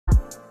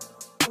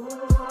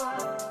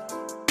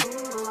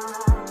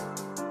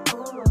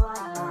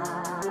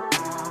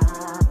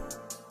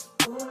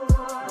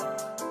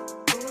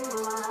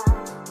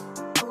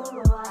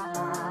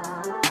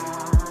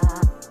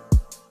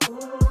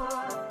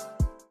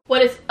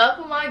What is up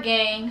with my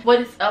gang?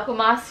 What is up with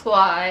my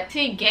squad?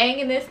 T-Gang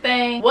in this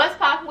thing. What's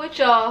poppin' with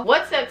y'all?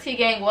 What's up,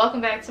 T-Gang? Welcome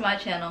back to my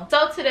channel.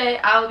 So today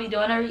I will be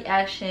doing a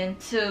reaction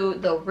to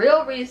the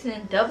real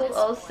reason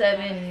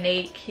 007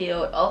 Nate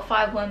killed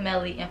 051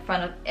 Melly in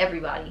front of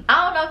everybody.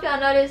 I don't know if y'all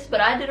know this,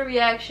 but I did a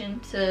reaction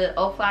to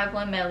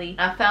 051 Melly.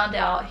 I found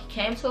out he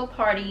came to a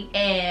party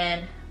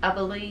and I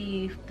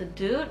believe the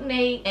dude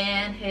Nate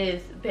and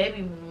his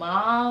baby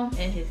mom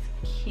and his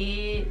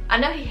kid. I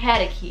know he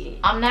had a kid.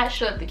 I'm not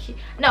sure if the kid,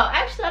 no,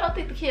 actually I don't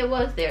think the kid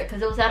was there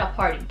because it was at a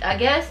party. I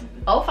guess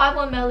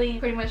 051 Melly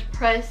pretty much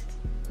pressed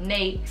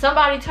Nate.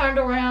 Somebody turned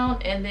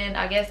around and then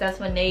I guess that's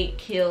when Nate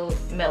killed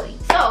Melly.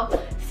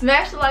 So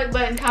smash the like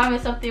button,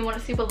 comment something you want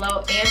to see below,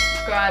 and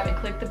subscribe and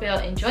click the bell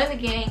and join the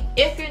gang.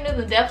 If you're new,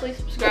 then definitely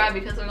subscribe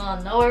because we're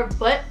going nowhere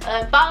but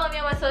follow me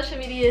on my social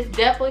medias.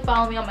 Definitely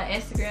follow me on my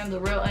Instagram, the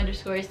real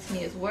underscore is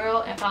Tania's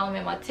World, and follow me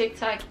on my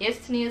TikTok,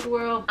 it's Tania's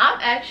World.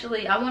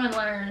 I want to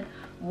learn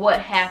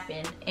what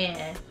happened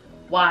and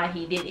why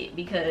he did it,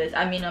 because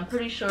I mean I'm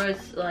pretty sure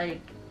it's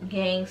like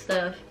gang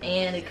stuff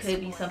and it could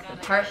be something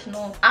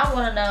personal. I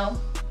want to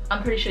know.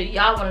 I'm pretty sure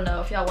y'all want to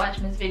know if y'all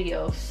watching this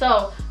video,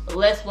 so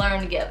let's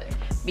learn together.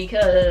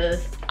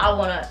 Because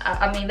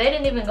I mean they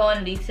didn't even go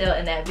into detail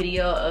in that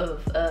video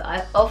of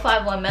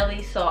 051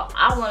 Melly, so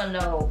I want to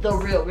know the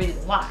real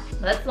reason why.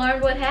 Let's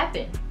learn what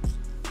happened.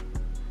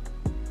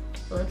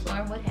 Let's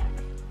learn what happened.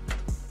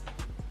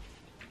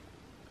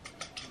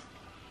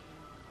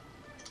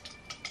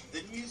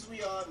 The news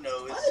we all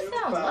know is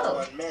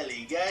 051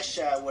 Melly got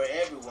shot where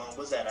everyone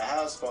was at a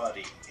house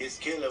party. His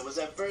killer was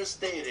at first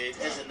stated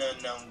as an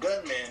unknown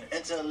gunman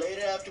until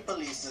later after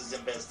police's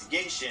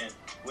investigation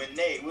when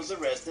Nate was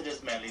arrested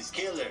as Melly's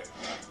killer.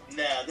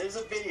 Now there's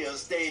a video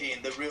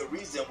stating the real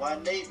reason why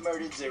Nate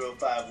murdered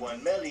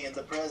 051 Melly in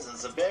the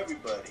presence of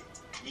everybody.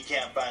 You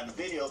can't find the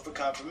video for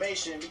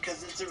confirmation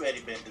because it's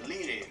already been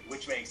deleted,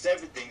 which makes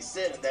everything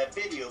said in that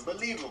video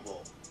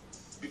believable.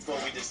 Before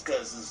we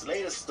discuss this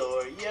latest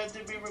story, you have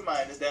to be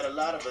reminded that a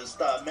lot of us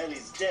thought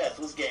Melly's death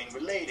was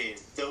gang-related,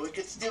 though it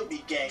could still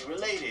be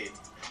gang-related.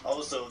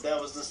 Also,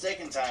 that was the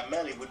second time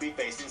Melly would be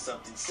facing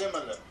something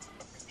similar.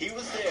 He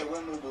was there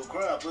when Mubu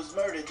Crump was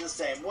murdered the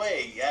same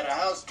way, at a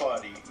house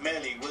party.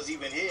 Melly was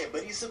even here,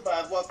 but he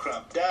survived while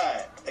Crump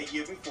died, a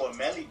year before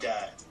Melly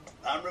died.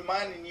 I'm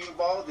reminding you of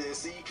all this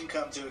so you can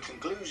come to a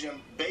conclusion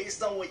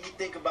based on what you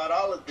think about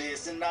all of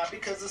this and not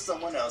because of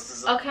someone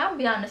else's. Okay, I'm gonna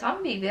be honest, I'm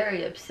gonna be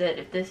very upset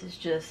if this is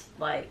just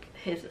like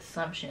his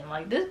assumption.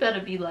 Like this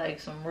better be like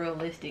some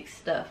realistic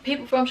stuff.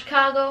 People from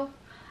Chicago,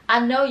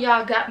 I know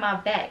y'all got my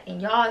back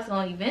and y'all is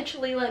gonna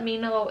eventually let me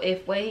know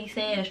if what he's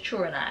saying is true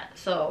or not.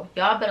 So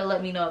y'all better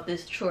let me know if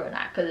this is true or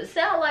not, because it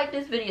sounds like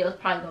this video is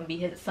probably gonna be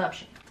his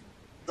assumption.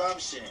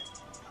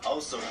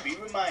 Also, be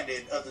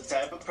reminded of the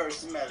type of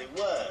person Melly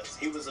was.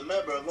 He was a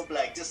member of a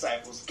Black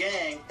Disciples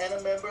gang and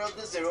a member of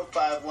the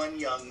 051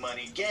 Young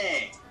Money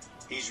gang.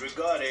 He's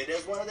regarded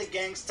as one of the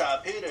gang's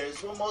top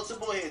hitters, with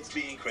multiple hits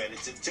being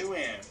credited to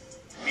him.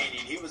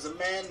 Meaning he was a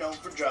man known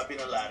for dropping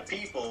a lot of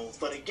people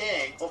for the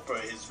gang or for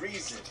his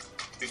reason.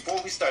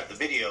 Before we start the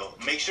video,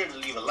 make sure to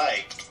leave a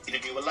like, and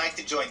if you would like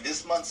to join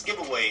this month's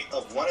giveaway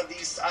of one of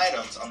these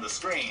items on the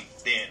screen,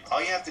 then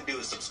all you have to do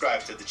is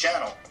subscribe to the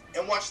channel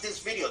and watch this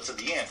video to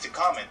the end to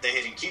comment the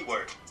hidden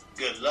keyword.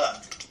 Good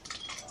luck.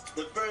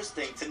 The first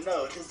thing to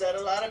note is that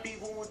a lot of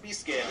people would be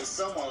scared of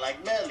someone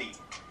like Melly.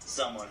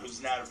 Someone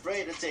who's not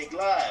afraid to take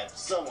lives.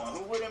 Someone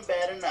who wouldn't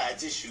bat an eye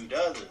to shoot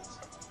others.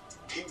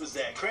 He was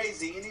that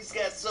crazy and he's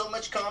got so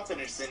much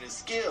confidence in his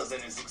skills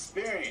and his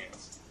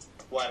experience.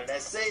 Why did I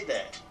say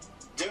that?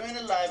 During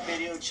a live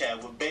video chat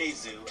with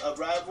Bezu, a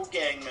rival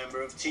gang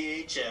member of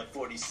THF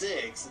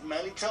 46,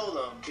 Melly told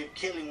him if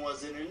killing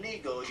wasn't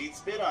illegal, he'd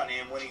spit on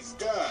him when he's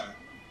done.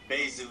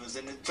 Bezu is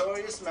a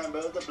notorious member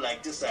of the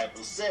Black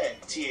Disciples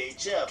set,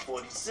 THF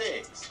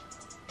 46.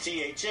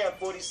 THF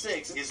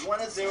 46 is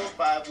one of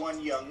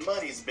 051 Young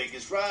Money's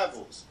biggest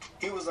rivals.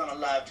 He was on a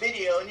live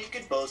video and he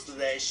could boast of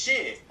that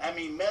shit. I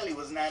mean, Melly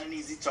was not an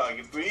easy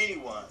target for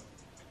anyone.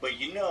 But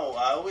you know,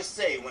 I always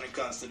say when it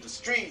comes to the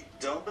street,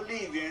 don't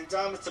believe you're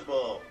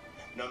indomitable.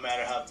 No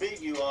matter how big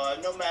you are,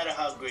 no matter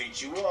how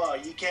great you are,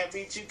 you can't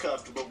be too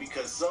comfortable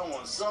because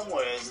someone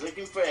somewhere is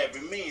looking for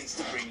every means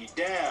to bring you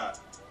down.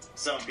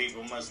 Some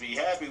people must be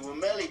happy with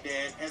Melly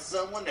then, and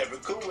some were never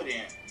cool with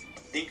him.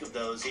 Think of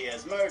those he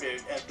has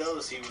murdered and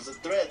those he was a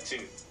threat to.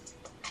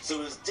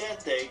 So his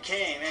death day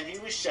came and he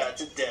was shot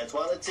to death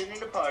while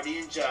attending a party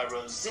in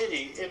Gyro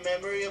City in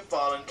memory of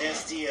fallen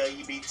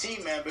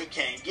STLUBT member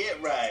Can't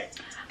Get Right.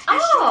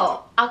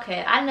 Oh,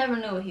 okay. I never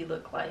knew what he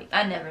looked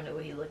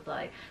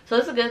like. So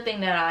it's a good thing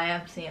that I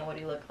am seeing what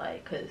he looked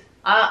like, because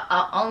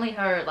I only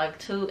heard like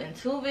two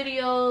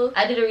videos.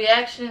 I did a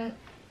reaction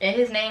and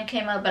his name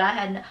came up, but I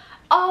hadn't.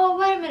 Oh,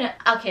 wait a minute.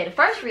 Okay, the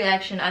first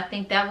reaction, I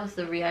think that was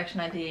the reaction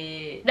I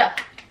did. No,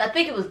 I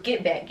think it was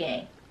Get Back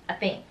Gang.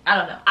 I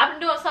don't know. I've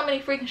been doing so many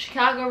freaking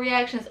Chicago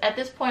reactions. At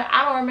this point,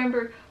 I don't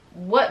remember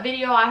what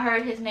video I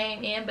heard his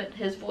name in, but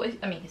his voice.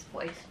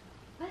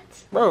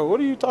 What? Bro,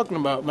 what are you talking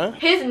about, man?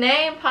 His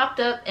name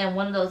popped up in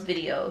one of those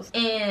videos.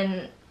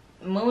 And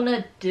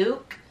Muna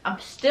Duke. I'm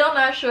still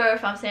not sure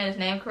if I'm saying his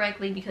name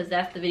correctly because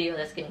that's the video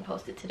that's getting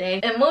posted today.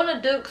 And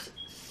Muna Duke's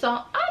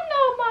song, I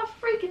know my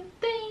freaking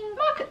thing.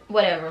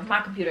 Whatever,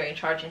 my computer ain't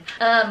charging.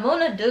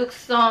 Muna Duke's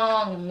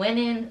song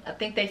Winning. I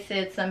think they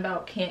said something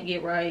about Can't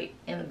Get Right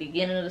in the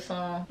beginning of the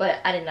song, but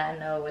I did not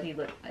know what he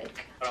looked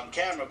like. On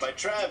camera by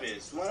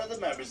Travis, one of the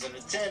members in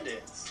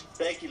attendance.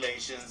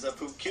 Speculations of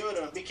who killed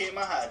him became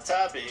a hot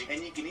topic,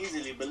 and you can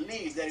easily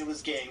believe that it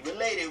was gang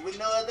related with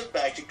no other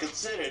factor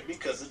considered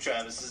because of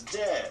Travis's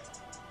death.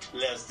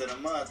 Less than a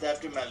month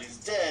after Melly's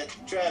death,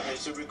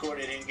 Travis, who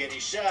recorded him getting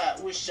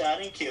shot, was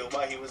shot and killed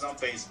while he was on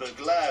Facebook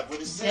Live with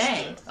his sister.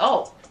 Dang.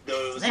 Oh.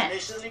 Though it was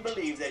initially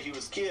believed that he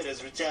was killed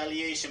as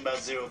retaliation by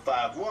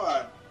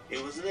 051,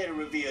 it was later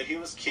revealed he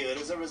was killed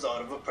as a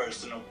result of a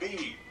personal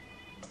beef.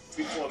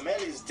 Before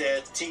Melly's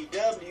death,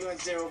 TW and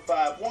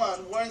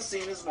 051 weren't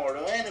seen as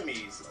mortal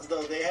enemies,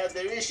 though they had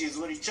their issues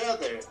with each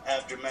other.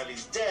 After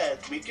Melly's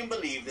death, we can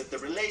believe that the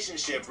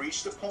relationship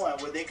reached a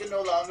point where they could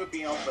no longer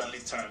be on friendly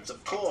terms,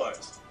 of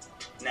course.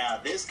 Now,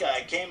 this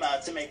guy came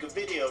out to make a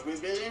video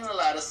revealing a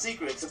lot of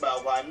secrets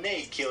about why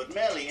Nate killed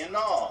Melly and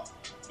all.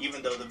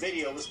 Even though the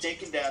video was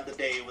taken down the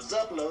day it was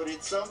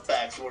uploaded, some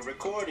facts were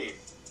recorded.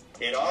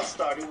 It all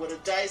started with a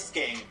dice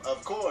game.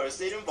 Of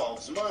course, it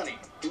involves money.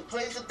 Who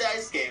plays a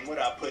dice game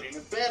without putting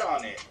a bet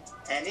on it?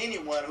 And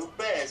anyone who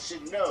bets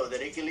should know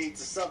that it can lead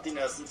to something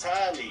else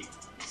entirely.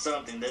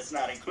 Something that's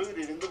not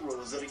included in the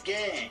rules of the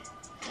game.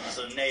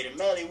 So Nate and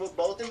Melly were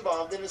both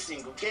involved in a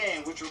single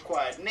game which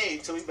required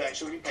Nate to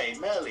eventually pay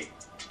Melly.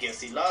 Guess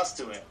he lost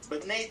to him,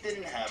 but Nate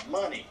didn't have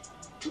money.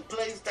 Who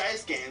plays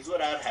dice games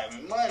without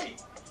having money?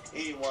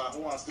 Anyone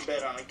who wants to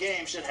bet on a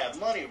game should have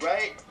money,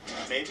 right?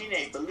 Maybe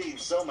Nate believed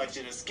so much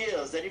in his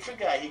skills that he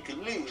forgot he could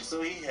lose,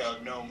 so he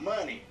held no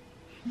money.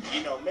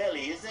 You know,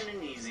 Melly isn't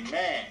an easy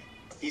man.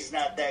 He's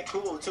not that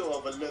cool to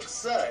overlook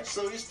such,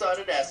 so he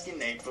started asking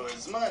Nate for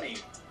his money.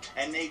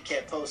 And Nate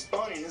kept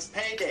postponing his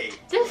payday.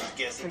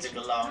 Guess it took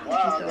a long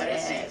while that it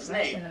seems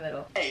Nate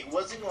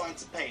wasn't going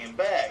to pay him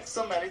back,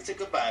 so Melly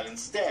took a violent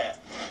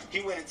step.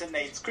 He went into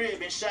Nate's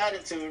crib and shot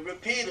into it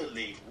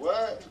repeatedly.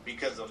 What?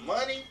 Because of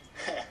money?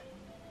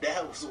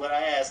 That was what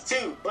I asked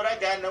too, but I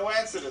got no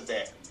answer to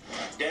that.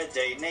 That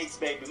day, Nate's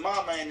baby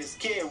mama and his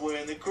kid were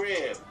in the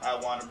crib. I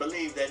want to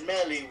believe that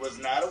Melly was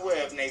not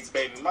aware of Nate's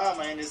baby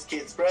mama and his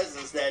kid's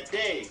presence that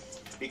day,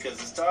 because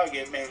his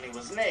target mainly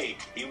was Nate.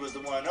 He was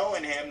the one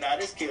owing him,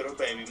 not his kid or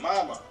baby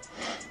mama.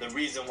 The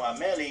reason why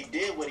Melly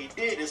did what he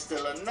did is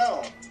still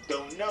unknown.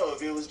 Don't know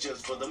if it was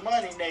just for the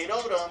money Nate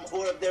owed him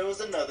or if there was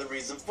another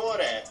reason for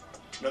that.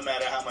 No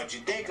matter how much you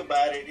think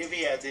about it, if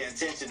he had the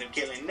intention of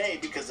killing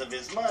Nate because of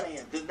his money,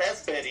 then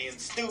that's petty and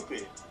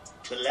stupid.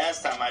 The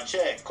last time I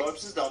checked,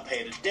 corpses don't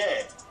pay the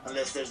debt.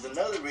 Unless there's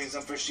another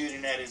reason for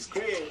shooting at his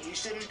crib, he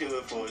shouldn't do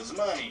it for his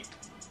money.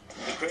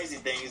 The crazy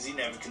thing is you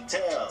never can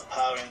tell.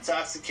 Power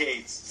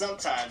intoxicates.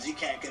 Sometimes you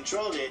can't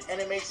control it,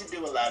 and it makes you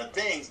do a lot of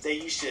things that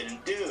you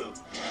shouldn't do.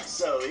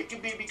 So it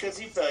could be because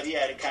he felt he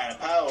had a kind of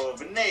power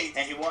over Nate,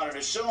 and he wanted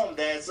to show him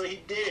that, so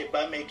he did it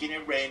by making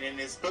it rain in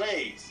his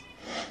place.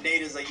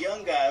 Nate is a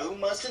young guy who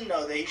must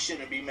know that he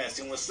shouldn't be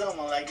messing with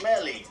someone like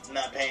Melly.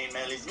 Not paying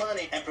Melly's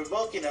money and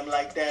provoking him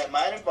like that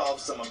might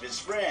involve some of his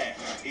friends.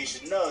 He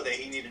should know that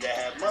he needed to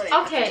have money.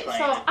 Okay, so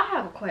I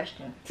have a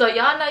question. So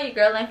y'all know your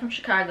girl ain't from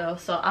Chicago,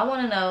 so I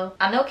want to know.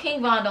 I know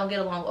King Von don't get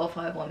along with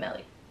 051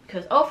 Melly,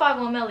 because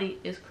 051 Melly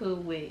is cool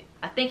with,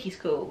 I think he's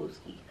cool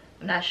with Wooski.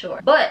 I'm not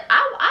sure. But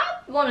I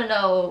want to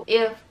know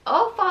if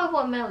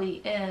 051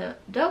 Melly and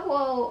I'm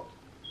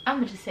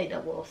going to just say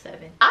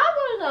 007. I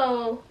want to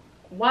know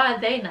why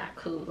they not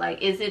cool.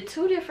 Like, is it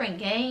two different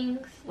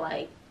gangs?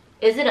 Like,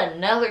 is it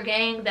another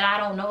gang that I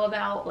don't know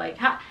about? Like,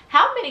 how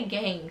many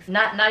gangs,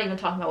 not even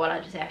talking about what I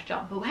just asked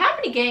y'all, but how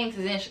many gangs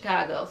is in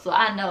Chicago, so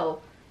I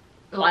know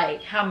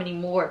like how many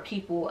more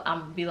people I'm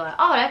gonna be like,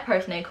 oh, that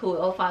person ain't cool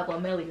with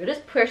 051 Melly, or this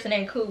person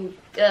ain't cool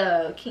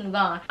with King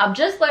Von. I'm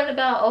just learning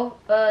about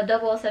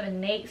 007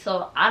 Nate,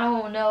 so I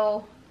don't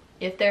know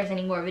if there's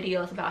any more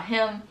videos about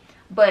him.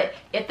 But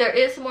if there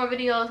is some more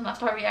videos and I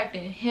start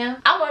reacting to him,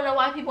 I want to know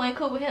why people ain't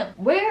cool with him.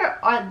 Where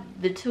are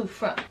the two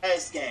from?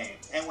 Dice game.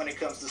 And when it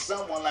comes to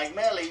someone like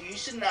Melly, you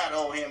should not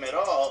owe him at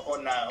all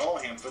or not owe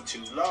him for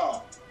too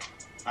long.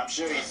 I'm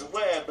sure he's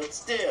aware, but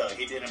still,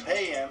 he didn't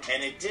pay him,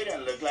 and it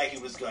didn't look like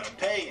he was going to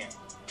pay him.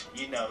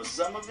 You know,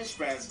 some of his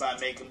friends might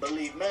make him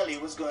believe Melly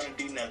was going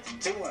to do nothing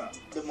to him.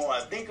 The more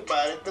I think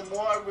about it, the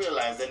more I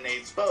realize that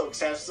Nate's folks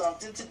have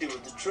something to do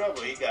with the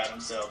trouble he got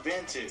himself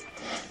into.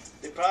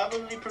 They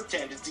probably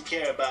pretended to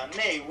care about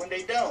Nate when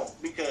they don't,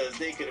 because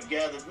they could have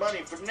gathered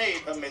money for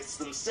Nate amidst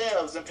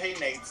themselves and pay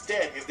Nate's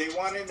debt if they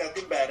wanted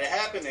nothing bad to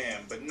happen to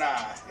him. But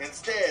nah,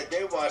 instead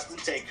they watched him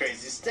take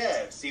crazy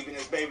steps. Even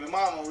his baby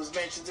mama was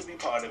mentioned to be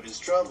part of his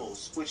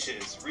troubles, which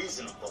is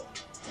reasonable.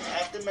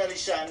 After Melly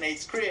shot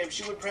Nate's crib,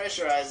 she would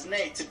pressurize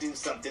Nate to do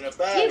something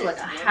about it. He look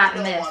a hot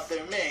mess. They don't want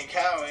their men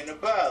cowering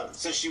about.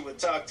 So she would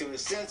talk to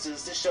his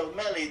senses to show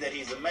Melly that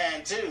he's a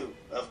man too.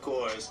 Of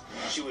course,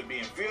 she would be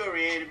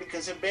infuriated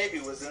because her baby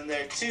was in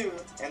there too,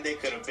 and they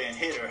could have been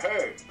hit or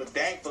hurt. But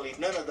thankfully,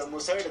 none of them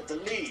was hurt at the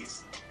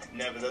least.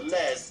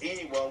 Nevertheless,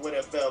 anyone would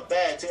have felt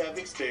bad to have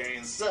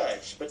experienced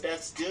such, but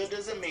that still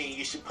doesn't mean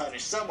you should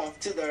punish someone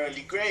to the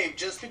early grave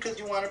just because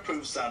you want to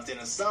prove something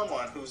to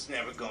someone who's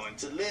never going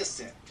to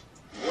listen.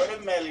 What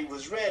if Melly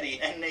was ready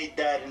and Nate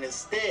died in his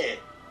stead?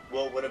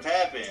 What would have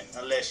happened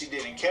unless she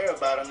didn't care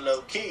about him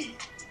low-key?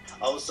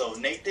 Also,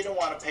 Nate didn't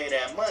want to pay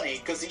that money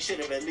because he should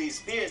have at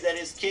least feared that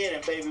his kid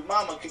and baby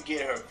mama could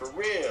get hurt for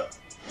real.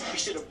 He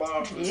should have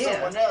borrowed from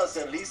someone else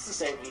at least to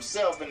save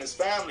himself and his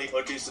family,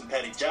 or do some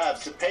petty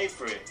jobs to pay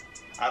for it.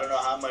 I don't know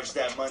how much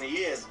that money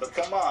is, but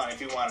come on, if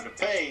he wanted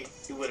to pay,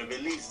 he would have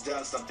at least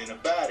done something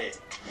about it.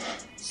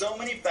 So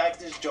many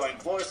factors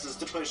joined forces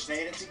to push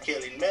Nate into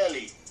killing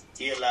Melly.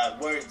 He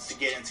allowed words to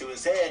get into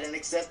his head and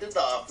accepted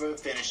the offer of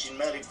finishing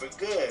Melly for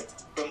good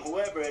from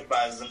whoever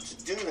advised him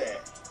to do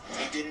that.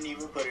 He didn't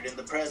even put it in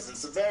the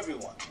presence of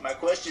everyone. My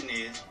question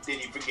is, did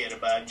he forget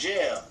about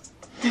jail?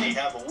 Did he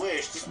have a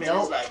wish to spend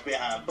his life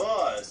behind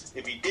bars?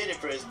 If he did it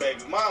for his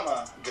baby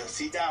mama, does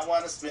he not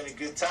want to spend a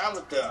good time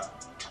with them?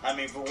 I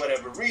mean, for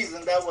whatever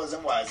reason, that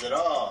wasn't wise at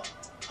all.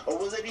 Or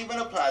was it even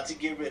a plot to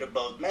get rid of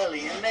both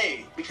Melly and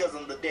Nate? Because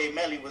on the day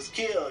Melly was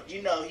killed,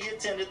 you know, he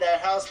attended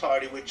that house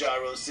party with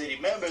Gyro City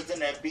members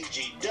and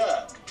FBG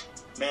Duck.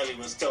 Melly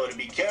was told to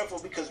be careful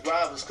because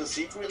rivals could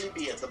secretly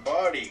be at the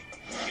party.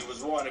 He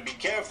was warned to be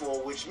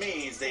careful, which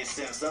means they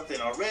sensed something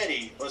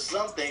already, or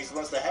some things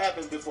must have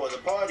happened before the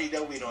party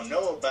that we don't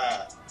know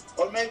about.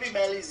 Or maybe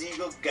Melly's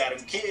ego got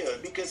him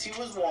killed because he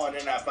was warned,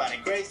 and I find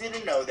it crazy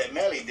to know that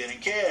Melly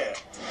didn't care.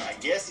 I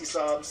guess he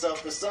saw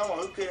himself as someone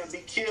who couldn't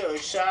be killed,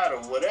 shot,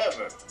 or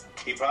whatever.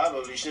 He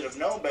probably should have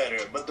known better,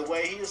 but the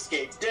way he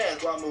escaped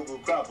death while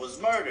Mubu Crump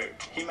was murdered,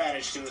 he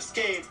managed to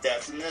escape.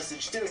 That's a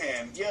message to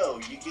him.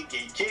 Yo, you could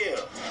get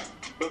killed.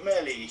 But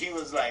Melly, he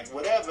was like,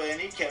 whatever, and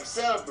he kept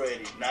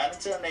celebrating. Not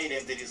until Nate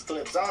emptied his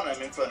clips on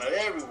him in front of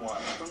everyone.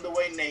 From the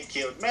way Nate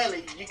killed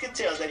Melly, you could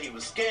tell that he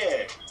was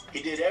scared.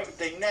 He did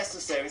everything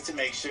necessary to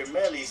make sure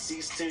Melly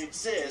ceased to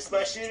exist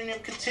by shooting him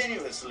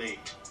continuously.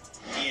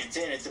 He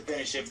intended to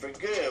finish it for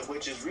good,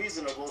 which is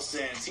reasonable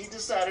since he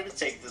decided to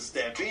take the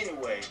step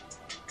anyway.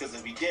 Because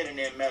if he didn't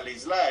end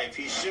Melly's life,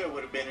 he sure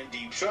would have been in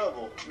deep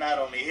trouble. Not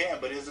only him,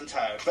 but his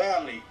entire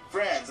family,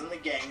 friends, and the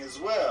gang as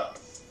well.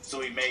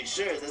 So he made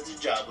sure that the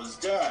job was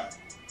done.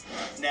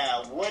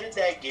 Now, what did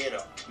that get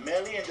him?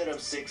 Melly ended up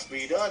 6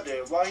 feet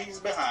under while he's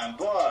behind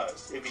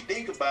bars. If you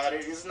think about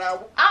it, it's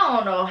not... I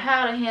don't know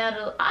how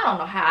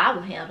I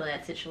would handle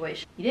that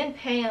situation. You didn't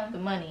pay him the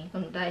money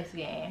from the dice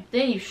game.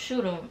 Then you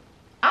shoot him.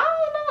 I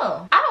don't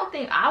know. I don't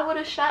think I would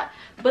have shot.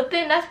 But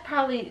then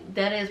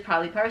that is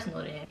probably personal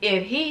then.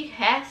 If he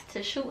has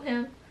to shoot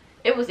him,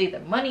 it was either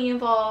money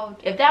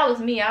involved. If that was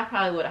me, I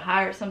probably would have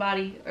hired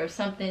somebody or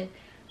something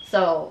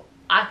so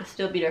I could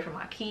still be there for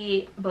my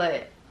kid.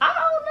 But I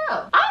don't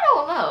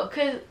know.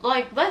 Cause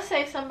like, let's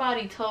say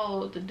somebody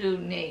told the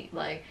dude Nate,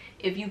 like,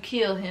 if you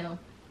kill him,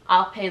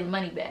 I'll pay the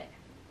money back.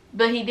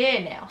 But he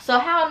dead now. So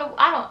how?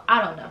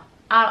 I don't know.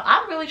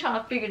 I'm really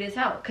trying to figure this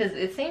out because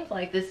it seems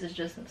like this is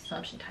just an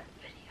assumption type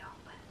of video.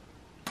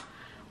 But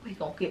we're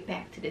gonna get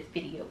back to this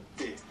video.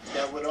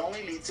 That would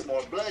only lead to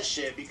more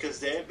bloodshed because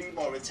there'd be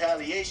more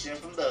retaliation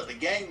from the other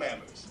gang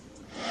members.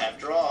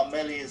 After all,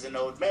 Melly is an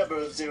old member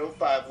of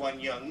 051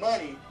 Young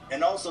Money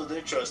and also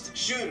their trusted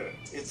shooter.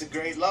 It's a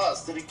great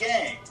loss to the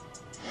gang.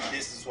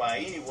 This is why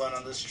anyone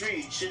on the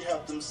street should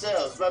help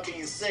themselves by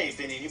being safe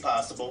in any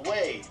possible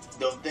way.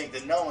 Don't think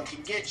that no one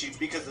can get you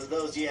because of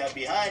those you have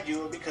behind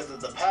you or because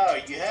of the power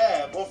you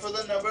have or for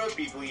the number of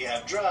people you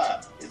have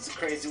dropped. It's a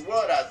crazy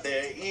world out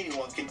there.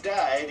 Anyone can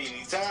die at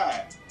any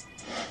time.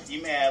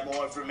 You may have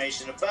more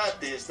information about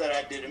this that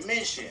I didn't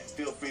mention.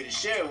 Feel free to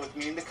share it with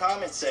me in the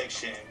comment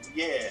section.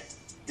 Yeah,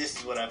 this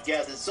is what I've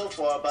gathered so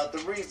far about the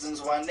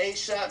reasons why Nate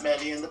shot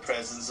Melly in the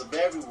presence of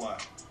everyone.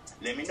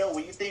 Let me know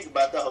what you think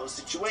about the whole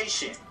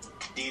situation.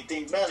 Do you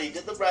think Melly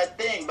did the right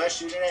thing by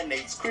shooting at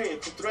Nate's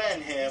crib to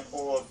threaten him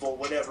or for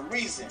whatever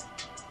reason?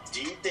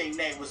 Do you think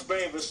Nate was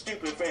brave or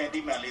stupid for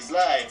ending Melly's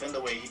life and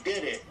the way he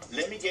did it?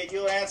 Let me get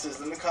your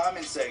answers in the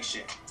comment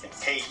section. And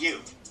hey you,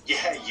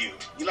 yeah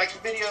you like the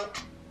video?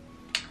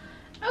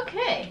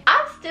 Okay,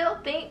 I still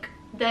think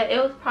that it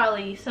was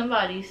probably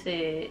somebody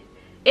said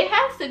it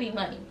has to be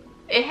money.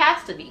 It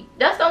has to be.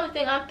 That's the only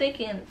thing I'm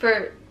thinking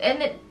for.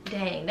 And it,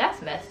 dang,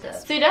 that's messed up.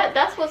 See,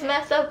 that's what's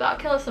messed up about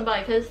killing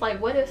somebody. Because it's like,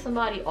 what if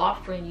somebody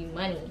offering you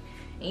money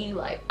and you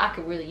like, I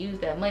could really use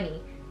that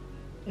money.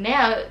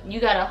 Now you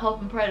gotta hope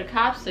and pray to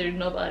cops so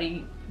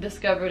nobody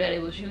discover that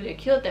it was you that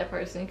killed that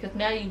person, because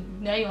now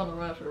you're on the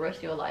run for the rest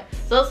of your life.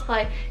 So it's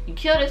like you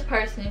kill this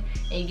person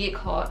and you get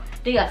caught,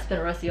 then you gotta spend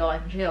the rest of your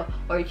life in jail,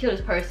 or you kill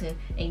this person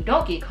and you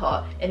don't get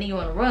caught and then you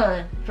on the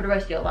run for the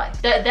rest of your life.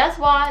 That's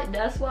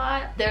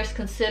why there's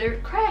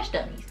considered crash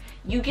dummies.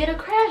 You get a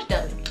crash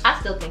dummy. I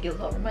still think it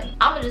was over money.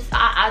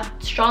 I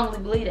strongly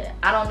believe that.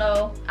 I don't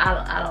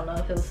know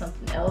if it was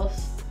something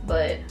else,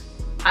 but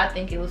I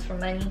think it was for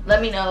money.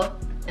 Let me know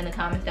in the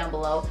comments down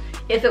below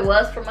if it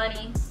was for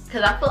money,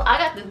 because I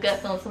got this gut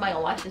feeling somebody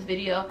gonna watch this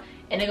video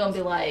and they're gonna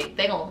be like,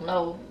 they gonna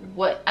know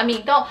what I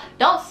mean.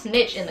 Don't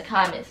snitch in the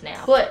comments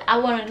now, but I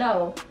want to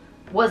know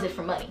was it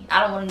for money?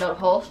 I don't want to know the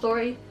whole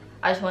story.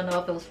 I just want to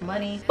know if it was for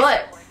money.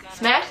 But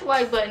smash the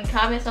like button,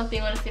 comment something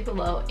you want to see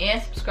below,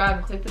 and subscribe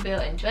and click the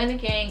bell and join the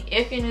gang.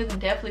 If you're new, then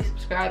definitely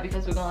subscribe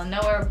because we're going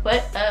nowhere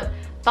but up.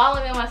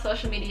 Follow me on my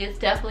social medias.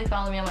 Definitely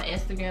follow me on my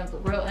Instagram,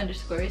 __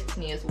 is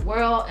Tania's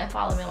World, and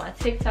follow me on my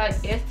TikTok,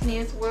 is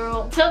Tania's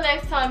World. Till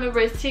next time,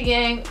 remember, it's T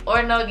gang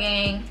or no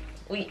gang.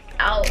 We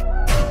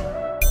out.